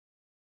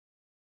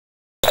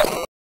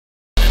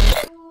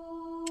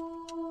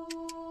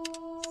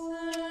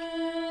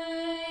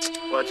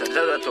watch Jah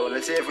Jah told.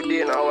 Let's say every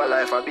day in our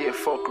life I be a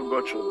fuck we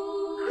go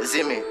through. You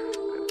see me?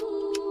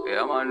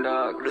 Yeah, man,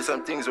 dog. Do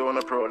some things we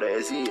wanna proud of,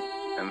 you see it?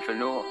 And for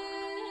know.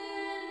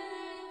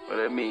 What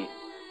I mean?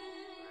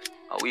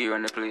 Are we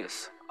run the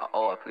place? Are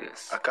our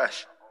place?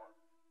 Akash.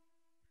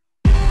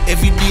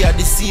 Every day I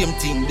the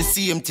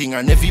same thing,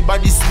 and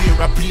everybody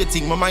swear I play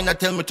thing. My mind I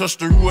tell me touch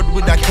the road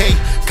with a K,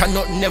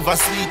 cannot never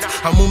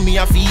sleep. And mommy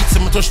have to eat, so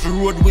me touch the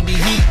road with the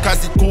heat.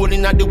 Cause it cold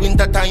in the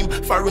winter time,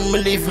 foreign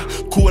me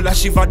live. Cold a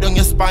shiver down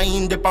your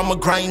spine, dip on my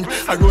grind.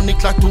 I run the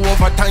clock to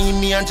overtime,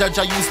 me and Jah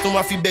Jah used to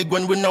have to beg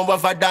when we now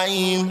have a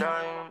dime.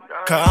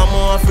 Come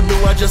on, for do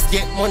I just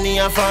get money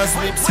off his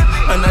lips.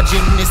 And a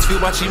gymnast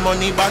fi watch him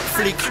money back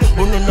flick.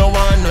 Who no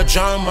want no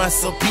drama,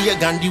 so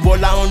pagan. The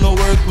whole I no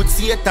work with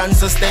Satan,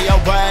 so stay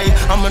away.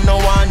 I'm no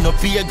want no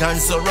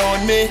pagans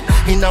around me.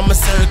 In a my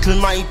circle,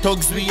 my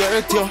thugs we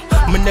hurt you.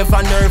 Me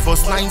never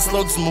nervous, 9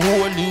 slugs me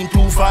holding.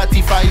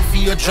 245 for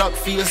your drop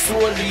for your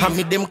solely. And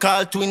me them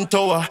call Twin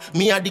Tower,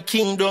 me a the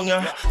king down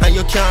ya. And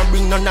you can't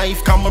bring no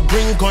knife, come me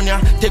bring gun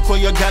ya. Take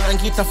away your gal and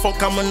get a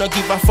fuck, I'm no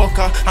give a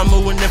fucker. And me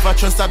will never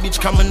trust a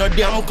bitch, come no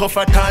damn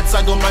cover thoughts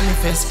I go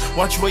manifest.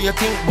 Watch what you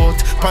think about.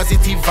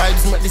 Positive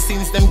vibes make the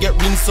scenes them get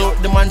rinsed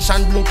out. The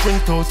mansion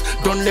blueprint out.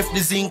 Don't left the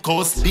zinc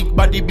house. Big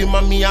body be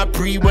me a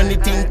pre when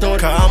it tint out.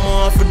 Come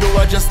on, for do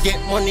I just get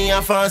money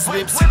off his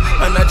lips.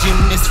 And a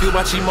gymnast fi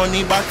watch him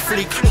money back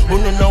flick. Who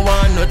no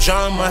want no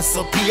drama,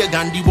 so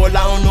pagan. The whole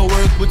I no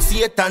work with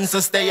Satan, so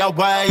stay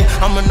away.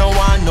 I'm no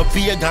want no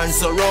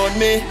pagans around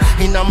me.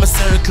 In a my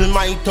circle,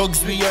 my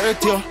thugs we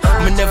hurt you.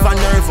 Me never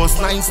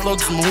nervous, 9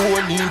 slugs me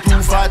holding.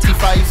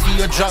 245 for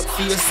your drop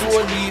for your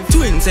soul leave.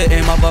 Twins say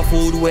him have a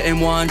food where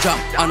him want jam.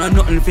 And I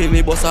nothing for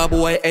me, but a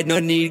boy head no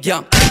need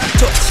gang.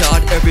 Touch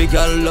shot, every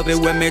girl love it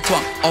when me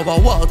twang.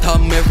 Over wall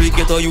time, every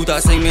ghetto youth a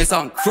sing me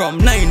song. From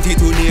 90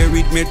 to near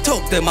it, me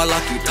talk them a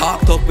lucky.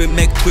 Talked up, we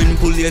make twin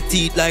pull your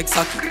teeth like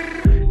Saki.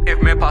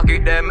 If me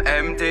pocket them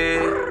empty,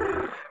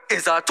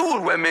 it's a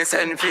tool when me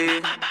send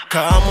fee.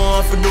 Come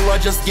on, for do I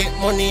just get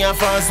money off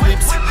his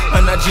lips.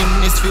 And a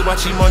gymnast fi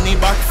watch him money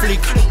back flick.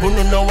 Who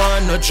no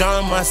want no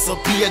drama, so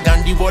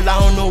pagan. The whole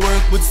I no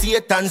work with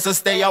Satan, so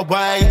stay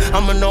away.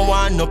 I'm no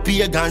want no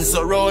pagans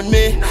around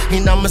me.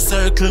 In a my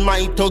circle,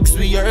 my thugs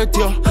we hurt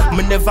you.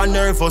 Me never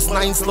nervous,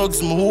 9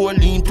 slugs me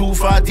holding.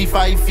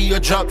 245 for your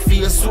drop for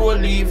your soul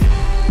leave.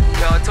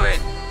 Yo, twin.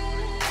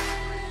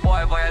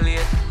 Boy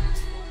violate.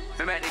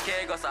 Me make the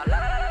K go so la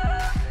la la.